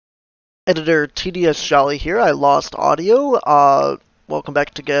Editor TDS Jolly here. I lost audio. Welcome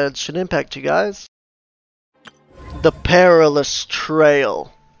back to Genshin Impact, you guys. The Perilous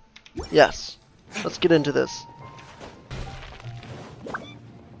Trail. Yes. Let's get into this.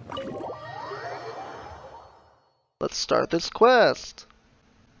 Let's start this quest.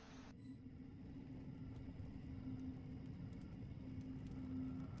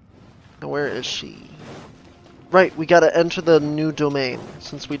 Now where is she? Right, we gotta enter the new domain,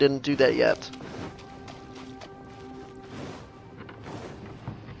 since we didn't do that yet.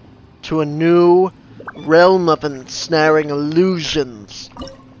 To a new realm of ensnaring illusions.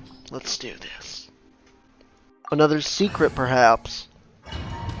 Let's do this. Another secret, perhaps.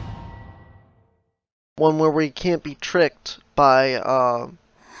 One where we can't be tricked by,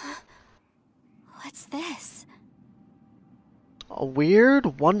 What's this? a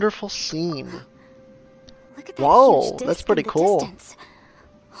weird, wonderful scene. Look at that Whoa, huge disc that's pretty in the cool. distance.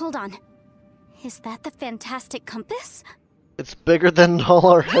 Hold on. Is that the fantastic compass? It's bigger than all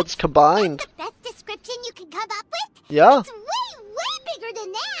our heads combined. That's the best description you can come up with? Yeah. It's way bigger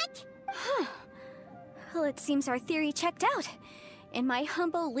than that! Well, it seems our theory checked out. In my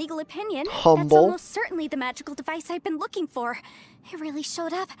humble legal opinion, that's Humble? almost certainly the magical device I've been looking for. It really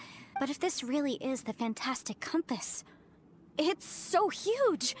showed up. But if this really is the fantastic compass, it's so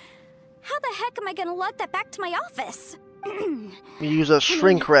huge. How the heck am I gonna lug that back to my office? We use a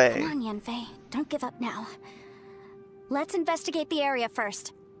shrink ray. Come on, Yanfei. Don't give up now. Let's investigate the area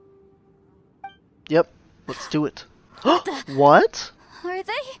first. Yep, let's do it. What the? What?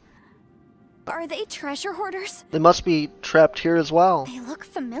 Are they treasure hoarders? They must be trapped here as well. They look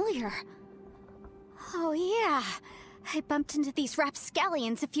familiar. Oh yeah. I bumped into these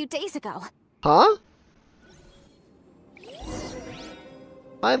rapscallions a few days ago. Huh?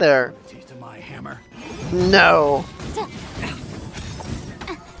 Hi there. Taste of my hammer. No.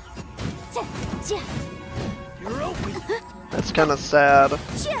 You're open. That's kind of sad.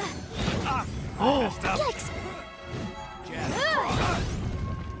 Yikes.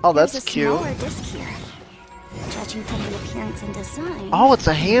 Oh, There's that's a cute. smaller disc here. Judging from the appearance and design. Oh, it's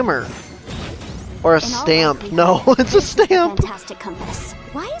a hammer. Or a in all stamp. likelihood, No, it's a this is the stamp. fantastic compass.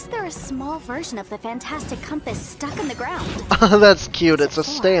 Why is there a small version of the fantastic compass stuck in the ground? That's cute. It's a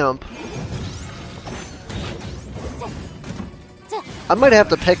stamp. I might have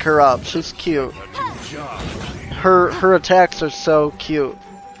to pick her up. She's cute. Her attacks are so cute.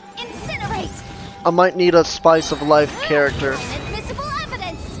 Incinerate! I might need a spice of life character. Inadmissible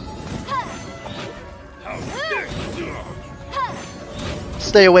evidence!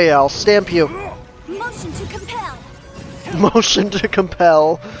 Stay away, I'll stamp you. Motion to compel! Motion to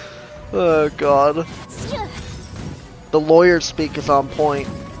compel. Oh god. The lawyer speak is on point.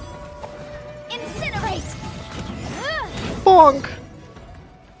 Incinerate! Bonk!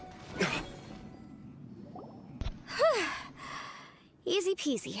 Easy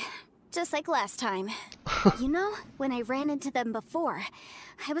peasy. Just like last time. You know, when I ran into them before,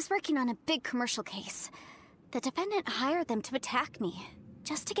 I was working on a big commercial case. The defendant hired them to attack me,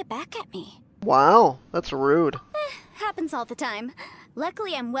 just to get back at me. Wow, that's rude. Happens all the time.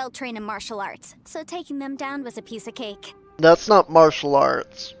 Luckily, I'm well trained in martial arts, so taking them down was a piece of cake. That's not martial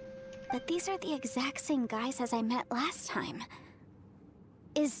arts. But these are the exact same guys as I met last time.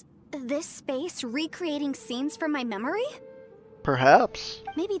 Is this space recreating scenes from my memory? Perhaps.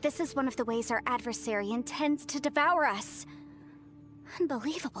 Maybe this is one of the ways our adversary intends to devour us.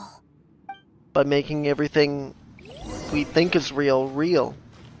 Unbelievable. By making everything we think is real, real.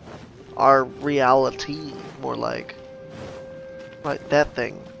 Our reality, more like. Right, that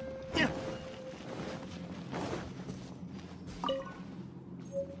thing.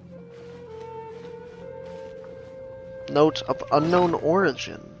 Note of unknown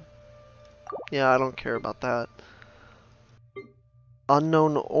origin. Yeah, I don't care about that.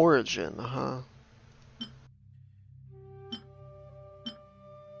 Unknown origin, huh?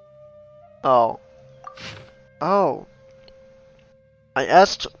 Oh. Oh. I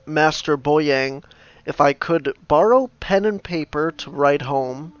asked Master Boyang if I could borrow pen and paper to write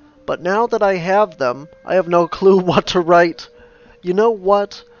home, but now that I have them, I have no clue what to write. You know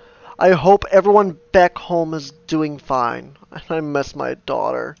what? I hope everyone back home is doing fine. I miss my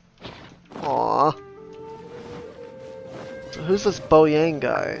daughter. Aww. So who's this Boyang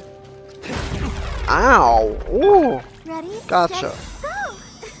guy? Ow! Ooh! Ready? Gotcha. Set, go!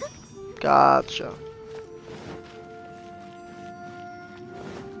 Gotcha.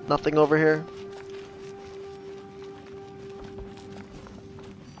 Nothing over here?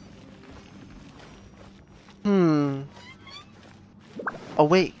 Oh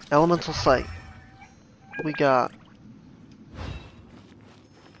wait, elemental sight. What we got?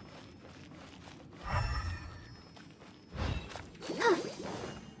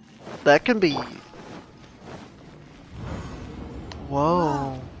 That can be...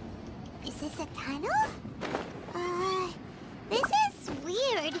 Whoa. Is this a tunnel? This is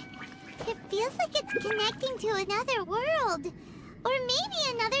weird. It feels like it's connecting to another world. Or maybe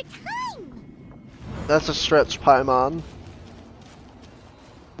another time. That's a stretch, Paimon.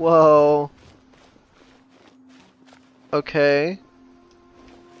 Whoa. Okay.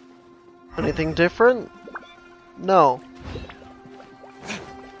 Anything different? No.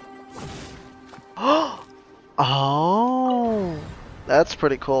 Oh, that's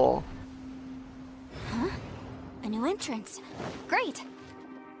pretty cool. Huh? A new entrance. Great.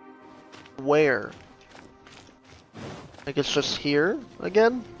 Where? Like it's just here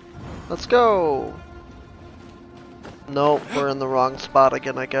again? Let's go. Nope, we're in the wrong spot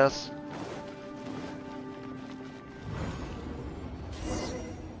again, I guess.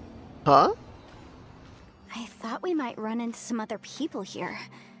 Huh? I thought we might run into some other people here,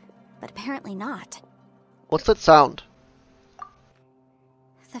 but apparently not. What's that sound?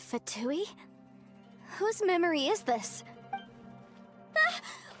 The Fatui? Whose memory is this? Ah,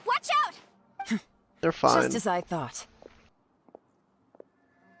 watch out! They're fine. Just as I thought.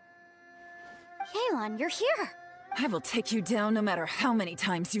 Yelan, you're here! I will take you down no matter how many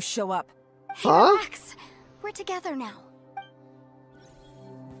times you show up. Hey, Huh? relax. We're together now.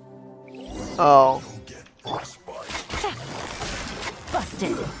 Oh.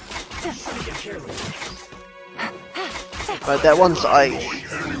 Busted. Right, that one's ice.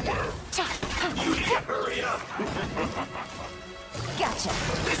 Gotcha.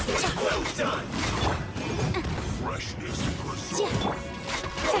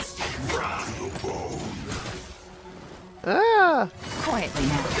 Ah. Quietly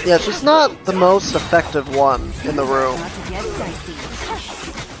now. Yeah, she's not the most effective one in the room. Not to get dicey.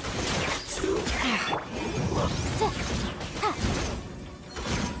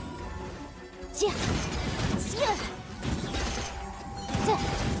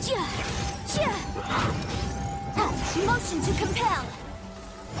 Motion to compel.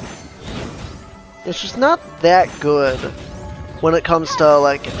 Yeah, she's not that good when it comes to,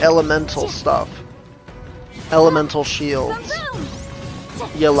 like, elemental stuff. Elemental shields.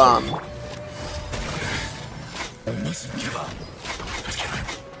 Yelan.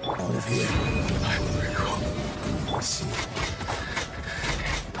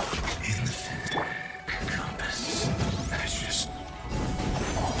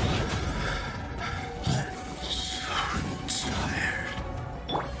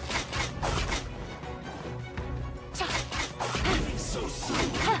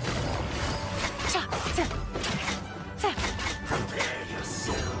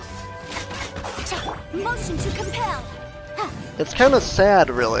 Motion to compel. It's kind of sad,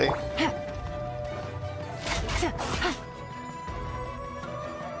 really.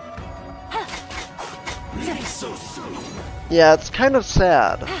 Yeah, it's kind of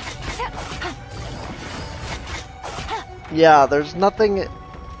sad. Yeah, there's nothing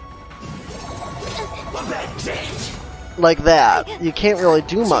like that. You can't really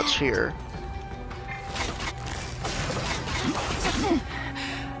do much here.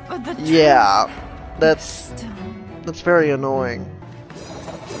 Yeah, that's very annoying.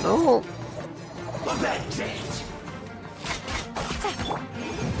 Oh.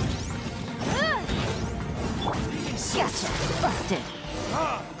 Gotcha. Busted.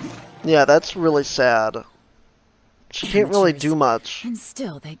 Yeah, that's really sad. She can't really do much. And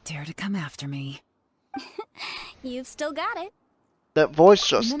still they dare to come after me. You've still got it. That voice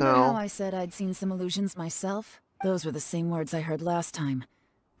just Remember how now. I said I'd seen some illusions myself? Those were the same words I heard last time.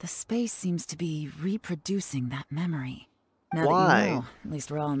 The space seems to be reproducing that memory. Now Why? that you know, at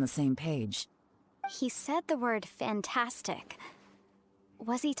least we're all on the same page. He said the word fantastic.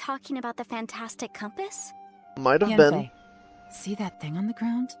 Was he talking about the fantastic compass? Might have been. Yanfei, see that thing on the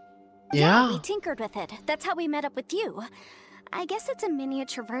ground? Yeah. We tinkered with it. That's how we met up with you. I guess it's a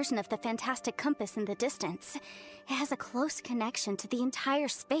miniature version of the fantastic compass in the distance. It has a close connection to the entire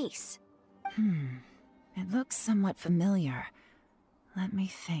space. It looks somewhat familiar. Let me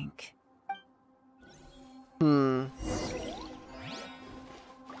think.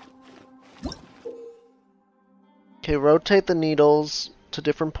 Okay, rotate the needles to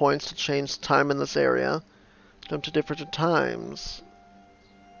different points to change time in this area. Jump to different times.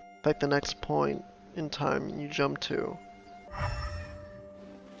 Affect the next point in time you jump to.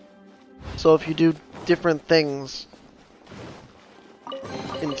 So if you do different things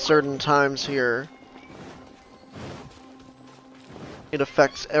in certain times here, it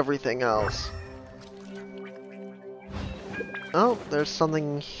affects everything else. Oh, there's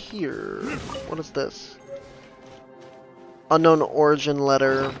something here. What is this? Unknown origin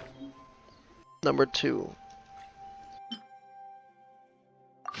letter. Number 2.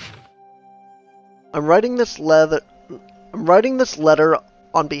 I'm writing this letter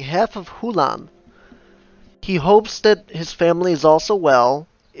on behalf of Hulan. He hopes that his family is also well.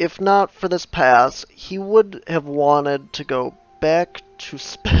 If not for this pass, he would have wanted to go back to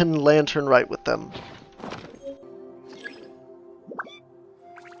spend Lantern Rite with them.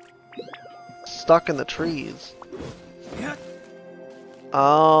 Stuck in the trees.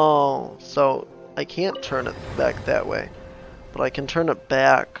 Oh, so I can't turn it back that way, but I can turn it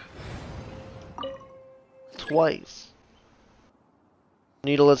back twice.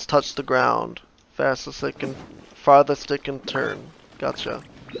 Needle has touched the ground. Farthest it can turn. Gotcha.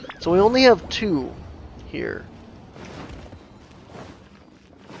 So we only have 2 here.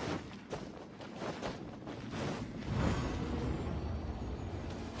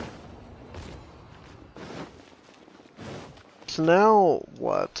 So now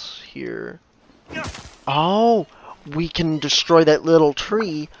what here? Oh, we can destroy that little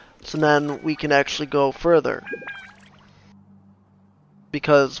tree, so then we can actually go further.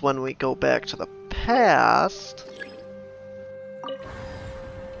 Because when we go back to the past,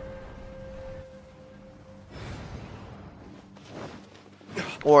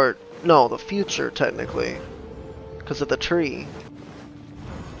 or no, the future technically, because of the tree.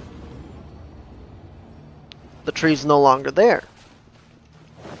 The tree's no longer there.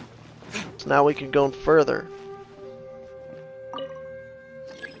 So now we can go further.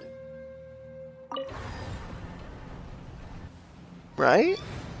 Right?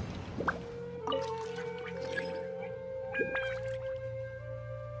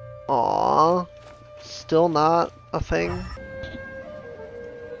 Aww. Still not a thing?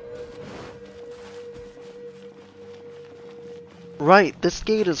 Right, this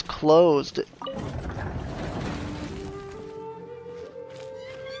gate is closed.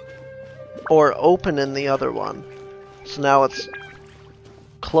 Or open in the other one. So now it's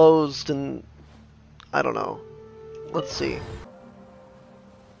closed and I don't know. Let's see.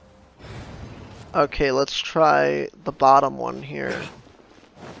 Okay, let's try the bottom one here.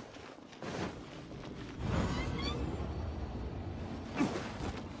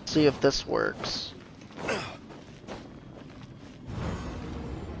 See if this works.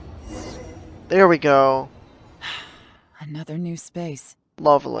 There we go. Another new space.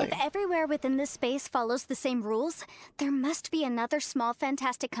 Lovely. If everywhere within this space follows the same rules, there must be another small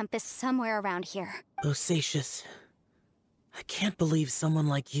fantastic compass somewhere around here. Bosacious. I can't believe someone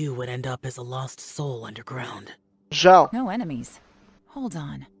like you would end up as a lost soul underground. Zhao. No enemies. Hold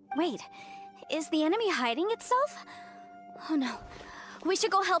on. Wait, is the enemy hiding itself? Oh no, we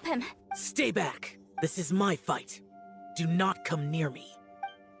should go help him. Stay back. This is my fight. Do not come near me.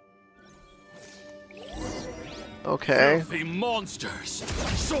 Okay. Filthy monsters!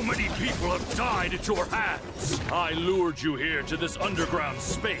 So many people have died at your hands! I lured you here to this underground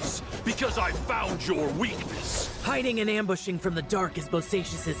space because I found your weakness. Hiding and ambushing from the dark is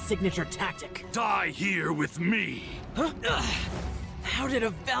Bosacious's signature tactic. Die here with me! Huh? Ugh. How did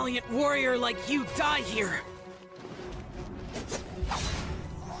a valiant warrior like you die here?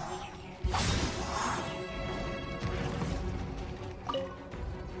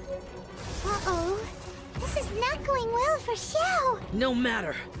 Uh-oh. This is not going well for Xiao. No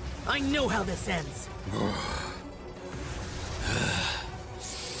matter. I know how this ends.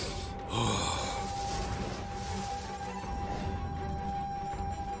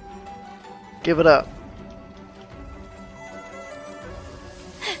 Give it up.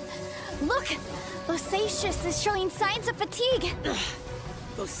 Look! Bosacious is showing signs of fatigue.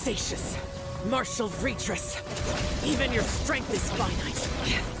 Bosacious. Martial Retris. Even your strength is finite.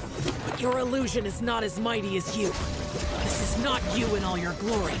 But your illusion is not as mighty as you. This is not you in all your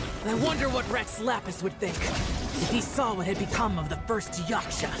glory. I wonder what Rex Lapis would think if he saw what had become of the first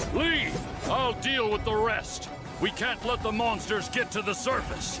Yaksha. Leave! I'll deal with the rest. We can't let the monsters get to the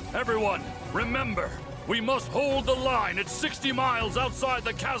surface. Everyone, remember, we must hold the line at 60 miles outside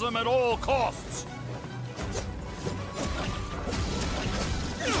the chasm at all costs.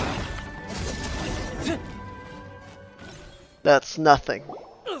 That's nothing.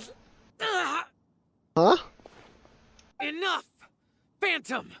 Huh? Enough!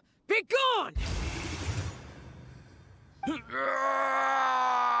 Phantom, be gone! Xiao,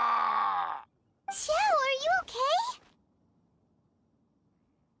 are you okay?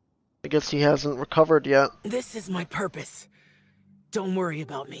 I guess he hasn't recovered yet. This is my purpose. Don't worry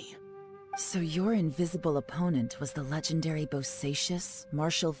about me. So your invisible opponent was the legendary Bosacious,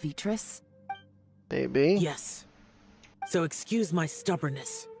 Martial Vitris? Maybe. Yes. So excuse my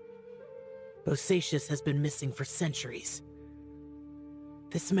stubbornness. Bosacious has been missing for centuries.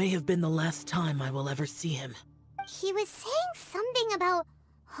 This may have been the last time I will ever see him. He was saying something about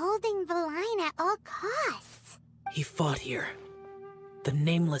holding the line at all costs. He fought here. The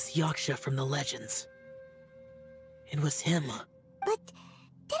nameless Yaksha from the legends. It was him. But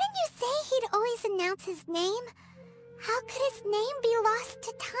didn't you say he'd always announce his name? How could his name be lost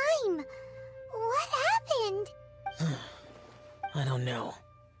to time? What happened? I don't know.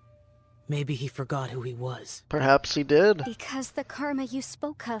 Maybe he forgot who he was. Perhaps he did. Because the karma you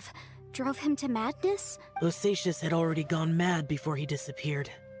spoke of drove him to madness? Bosacius had already gone mad before he disappeared.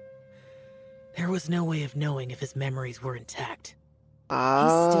 There was no way of knowing if his memories were intact. He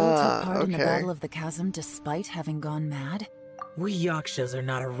still took part okay. in the Battle of the Chasm despite having gone mad? We Yakshas are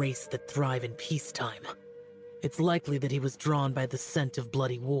not a race that thrive in peacetime. It's likely that he was drawn by the scent of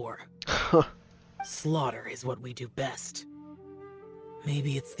bloody war. Slaughter is what we do best.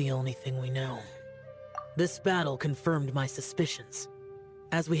 Maybe it's the only thing we know. This battle confirmed my suspicions.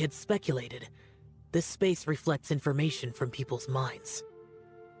 As we had speculated, this space reflects information from people's minds.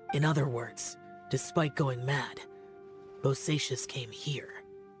 In other words, despite going mad, Bosacius came here.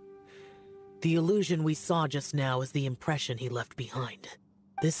 The illusion we saw just now is the impression he left behind.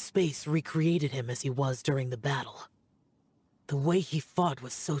 This space recreated him as he was during the battle. The way he fought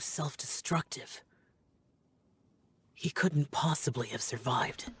was so self-destructive. He couldn't possibly have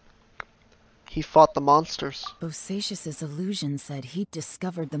survived. He fought the monsters. Bosacius's illusion said he'd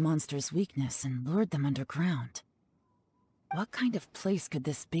discovered the monster's weakness and lured them underground. What kind of place could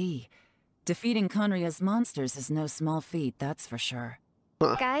this be? Defeating Conria's monsters is no small feat, that's for sure.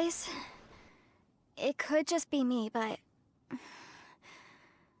 Guys, it could just be me, but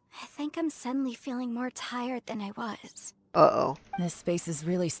I think I'm suddenly feeling more tired than I was. Uh-oh. This space is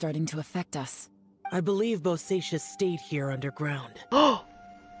really starting to affect us. I believe Bosacius stayed here underground.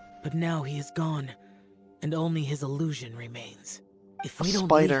 But now he is gone, and only his illusion remains. If we don't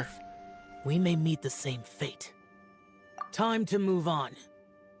leave, we may meet the same fate. Time to move on.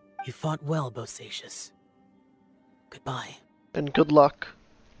 You fought well, Bosacius. Goodbye. And good luck.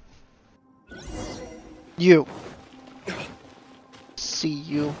 You. See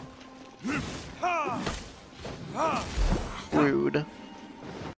you. Rude.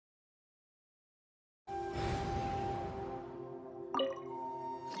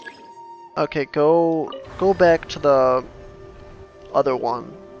 Okay, go back to the other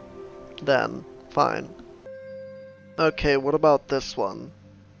one. Then, fine. Okay, what about this one?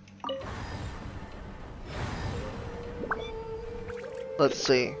 Let's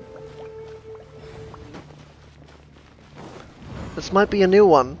see. This might be a new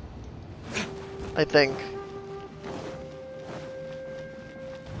one, I think.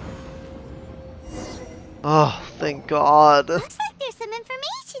 Oh, thank God. Looks like there's some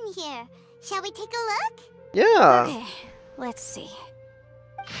information here. Shall we take a look? Yeah. Okay, let's see.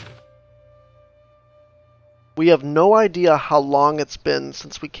 We have no idea how long it's been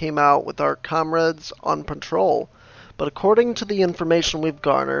since we came out with our comrades on patrol, but according to the information we've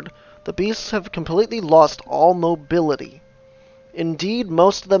garnered, the beasts have completely lost all mobility. Indeed,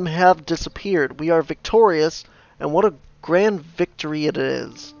 most of them have disappeared. We are victorious, and what a grand victory it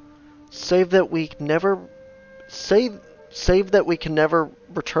is. Save that we can never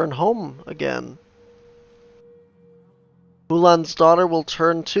return home again. Mulan's daughter will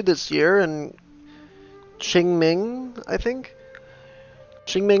turn 2 this year, and Qingming, I think?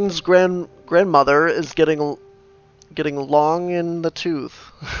 Qingming's grandmother is getting long in the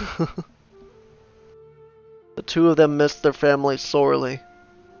tooth. The two of them miss their family sorely,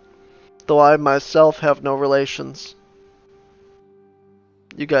 though I myself have no relations.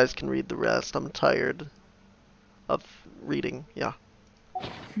 You guys can read the rest. I'm tired of reading, yeah.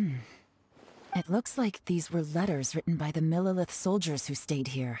 It looks like these were letters written by the Millelith soldiers who stayed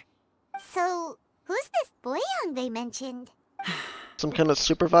here. So, who's this Boyang they mentioned? Some kind of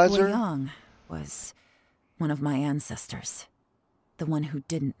supervisor? Boyang was one of my ancestors. The one who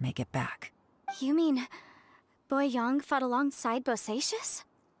didn't make it back. You mean Boyang fought alongside Bosacius?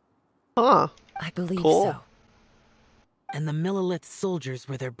 Huh. I believe Cool. so. And the Millelith soldiers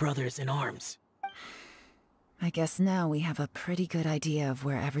were their brothers in arms. I guess now we have a pretty good idea of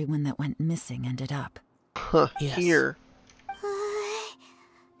where everyone that went missing ended up. Huh, Yes. here.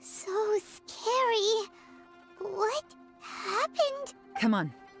 So scary. What happened? Come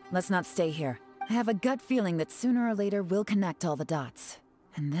on, let's not stay here. I have a gut feeling that sooner or later we'll connect all the dots.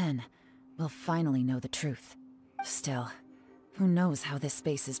 And then, we'll finally know the truth. Still, who knows how this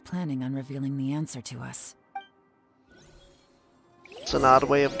space is planning on revealing the answer to us. It's an odd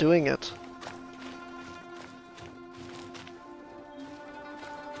way of doing it.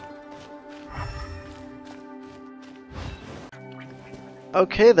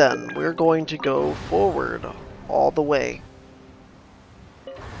 Okay then, we're going to go forward all the way.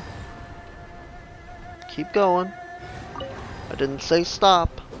 Keep going. I didn't say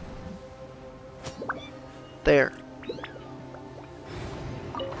stop. There.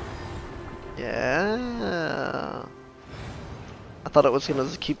 Yeah. I thought it was gonna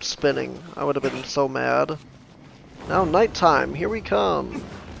keep spinning. I would have been so mad. Now nighttime, here we come.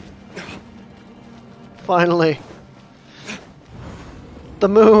 Finally. The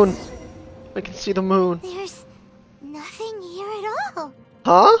moon! I can see the moon. There's nothing here at all.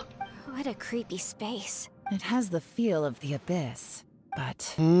 Huh? What a creepy space. It has the feel of the abyss,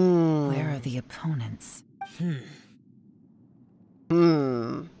 but Hmm. where are the opponents?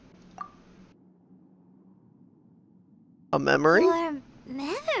 A memory? Your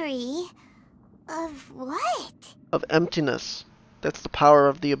memory? Of what? Of emptiness. That's the power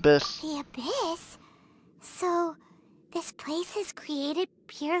of the abyss. The abyss? So, this place is created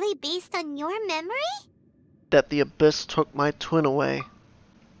purely based on your memory? That the abyss took my twin away.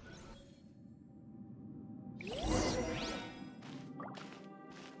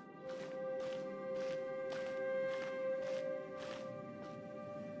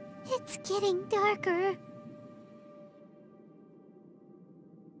 It's getting darker.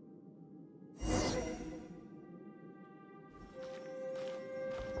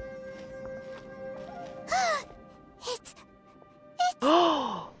 It's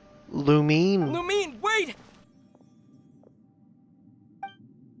Lumine. Lumine, wait!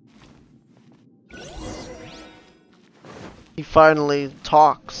 He finally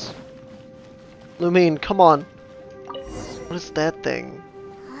talks. Lumine, come on. What is that thing?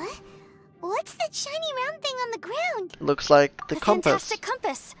 Huh? What's that shiny round thing on the ground? It looks like the compass. Fantastic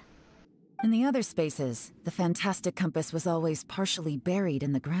compass. In the other spaces, the fantastic compass was always partially buried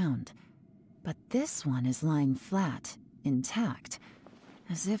in the ground. But this one is lying flat, intact,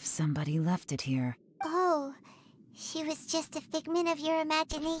 as if somebody left it here. Oh, she was just a figment of your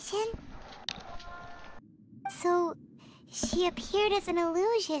imagination? So, she appeared as an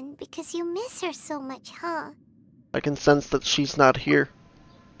illusion because you miss her so much, huh? I can sense that she's not here.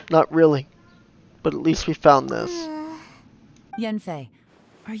 Not really. But at least we found this. Yanfei,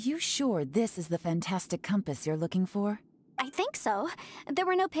 are you sure this is the fantastic compass you're looking for? I think so. There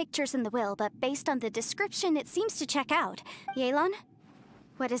were no pictures in the will, but based on the description, it seems to check out. Yelan?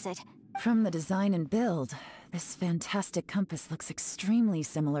 What is it? From the design and build, this fantastic compass looks extremely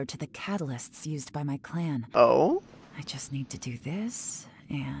similar to the catalysts used by my clan. Oh? I just need to do this,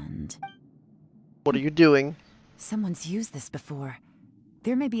 and... What are you doing? Someone's used this before.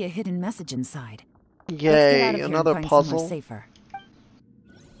 There may be a hidden message inside. Let's get out Yay, of here and another find somewhere puzzle. safer.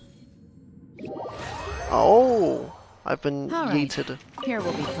 Oh, I've been All right. yeeted. Here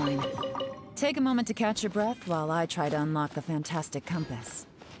we'll be fine. Take a moment to catch your breath while I try to unlock the fantastic compass.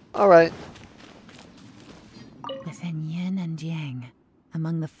 Alright. Within yin and yang,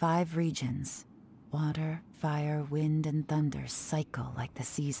 among the 5 regions, water, fire, wind, and thunder cycle like the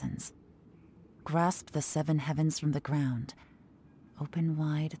seasons. Grasp the 7 heavens from the ground. Open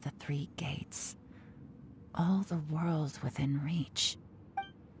wide the 3 gates. All the world within reach.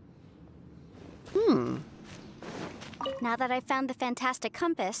 Now that I've found the fantastic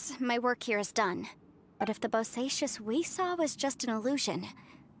compass, my work here is done. But if the Bosacius we saw was just an illusion,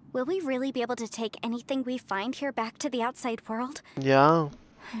 will we really be able to take anything we find here back to the outside world? Yeah.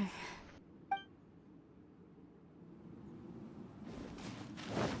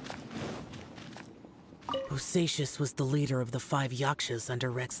 Bosacius was the leader of the 5 Yakshas under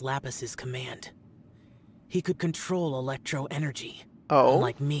Rex Lapis's command. He could control electro energy. Oh?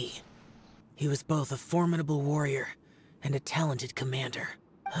 Unlike me, he was both a formidable warrior and a talented commander.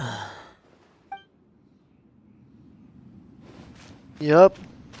 Yep.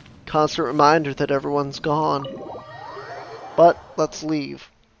 Constant reminder that everyone's gone. But, let's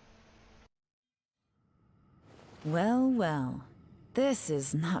leave. Well, well. This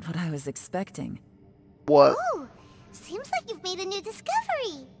is not what I was expecting. What? Oh, seems like you've made a new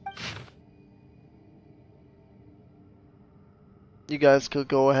discovery. You guys could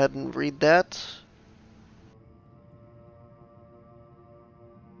go ahead and read that.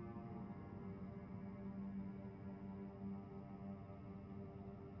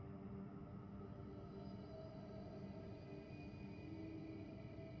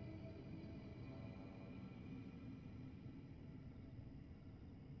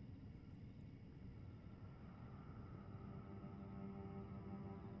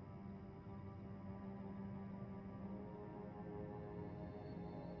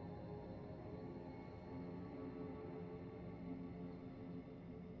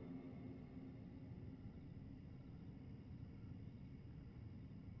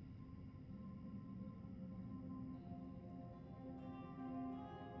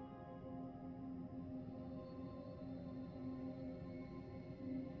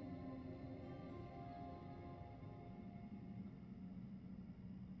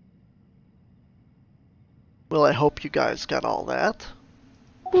 Well, I hope you guys got all that.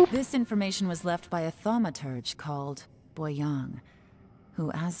 This information was left by a thaumaturge called Boyang, who,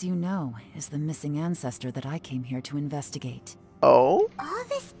 as you know, is the missing ancestor that I came here to investigate. Oh? All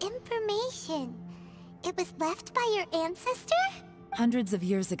this information, it was left by your ancestor? Hundreds of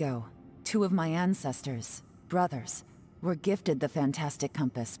years ago, two of my ancestors, brothers, were gifted the fantastic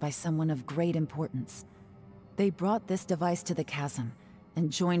compass by someone of great importance. They brought this device to the chasm and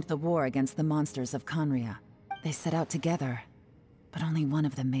joined the war against the monsters of Conria. They set out together, but only one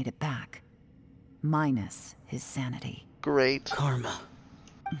of them made it back. Minus his sanity. Great. Karma.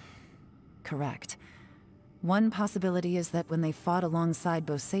 Correct. One possibility is that when they fought alongside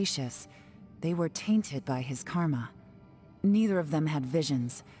Bosacius, they were tainted by his karma. Neither of them had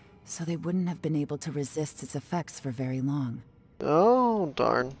visions, so they wouldn't have been able to resist its effects for very long. Oh,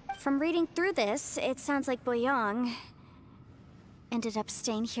 darn. From reading through this, it sounds like Boyang ended up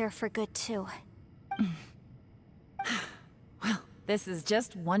staying here for good too. Well, this is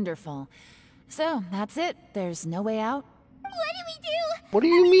just wonderful. So, that's it. There's no way out. What do we do? What do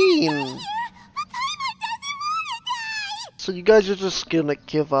you mean? But Paimon doesn't want to die! So you guys are just gonna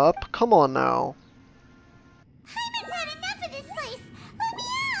give up? Come on now. Paimon's had enough of this place! Let me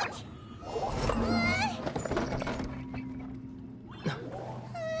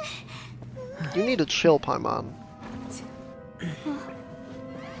out! You need to chill, Paimon.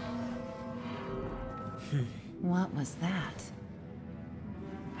 What was that?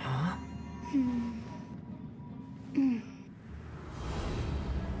 Huh?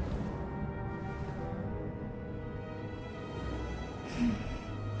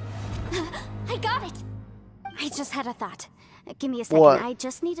 I got it! I just had a thought. Give me a second, What? I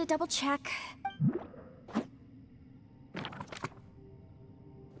just need to double check.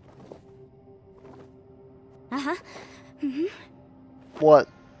 Uh-huh. What?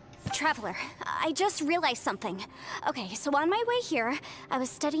 Traveler, I just realized something. Okay, so on my way here, I was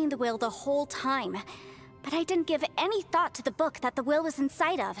studying the will the whole time. But I didn't give any thought to the book that the will was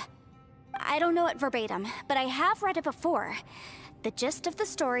inside of. I don't know it verbatim, but I have read it before. The gist of the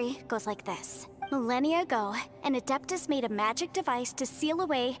story goes like this. Millennia ago, an Adeptus made a magic device to seal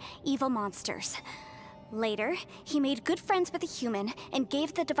away evil monsters. Later, he made good friends with a human and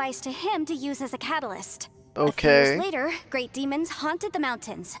gave the device to him to use as a catalyst. A few Okay. years later, great demons haunted the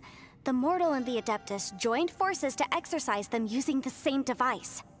mountains. The mortal and the Adeptus joined forces to exorcise them using the same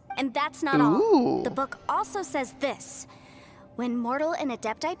device. And that's not all. Ooh. The book also says this. When mortal and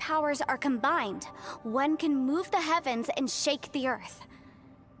Adepti powers are combined, one can move the heavens and shake the earth.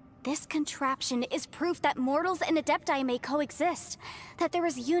 This contraption is proof that mortals and Adepti may coexist, that there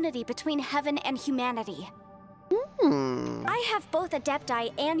is unity between heaven and humanity. I have both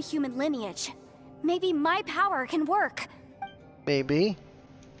Adepti and human lineage. Maybe my power can work. Maybe.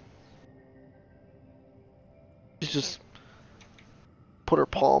 She just put her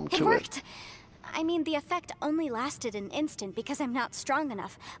palm It to worked. it. I mean, the effect only lasted an instant because I'm not strong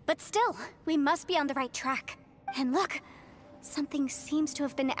enough. But still, we must be on the right track. And look, something seems to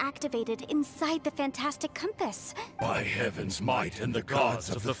have been activated inside the fantastic compass. By heaven's might and the gods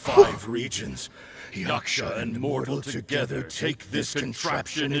of the 5 regions, Yaksha and mortal together take this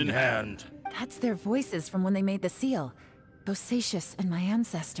contraption in hand. That's their voices from when they made the seal. Bosacius and my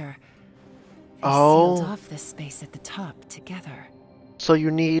ancestor. They sealed off this space at the top together. So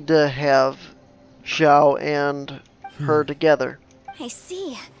you need to have Xiao and her together. I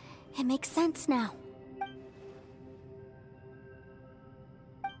see. It makes sense now.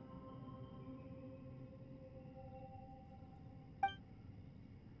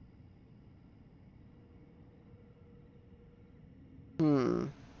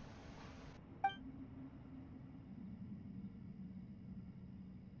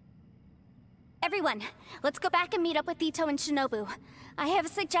 Everyone, let's go back and meet up with Ito and Shinobu. I have a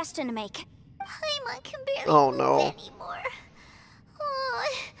suggestion to make. Paimon can barely Oh, move no. anymore. Oh,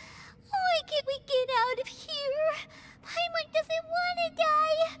 why can't we get out of here? Paimon doesn't want to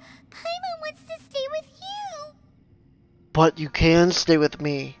die. Paimon wants to stay with you. But you can stay with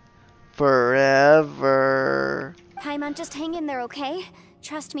me forever. Paimon, just hang in there, okay?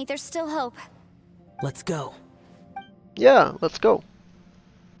 Trust me, there's still hope. Let's go. Yeah, let's go.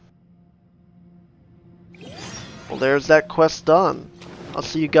 Well, there's that quest done. I'll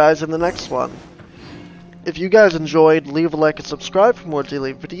see you guys in the next one. If you guys enjoyed, leave a like and subscribe for more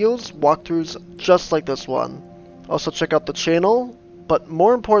daily videos, walkthroughs just like this one. Also check out the channel, but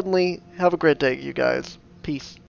more importantly, have a great day, you guys. Peace.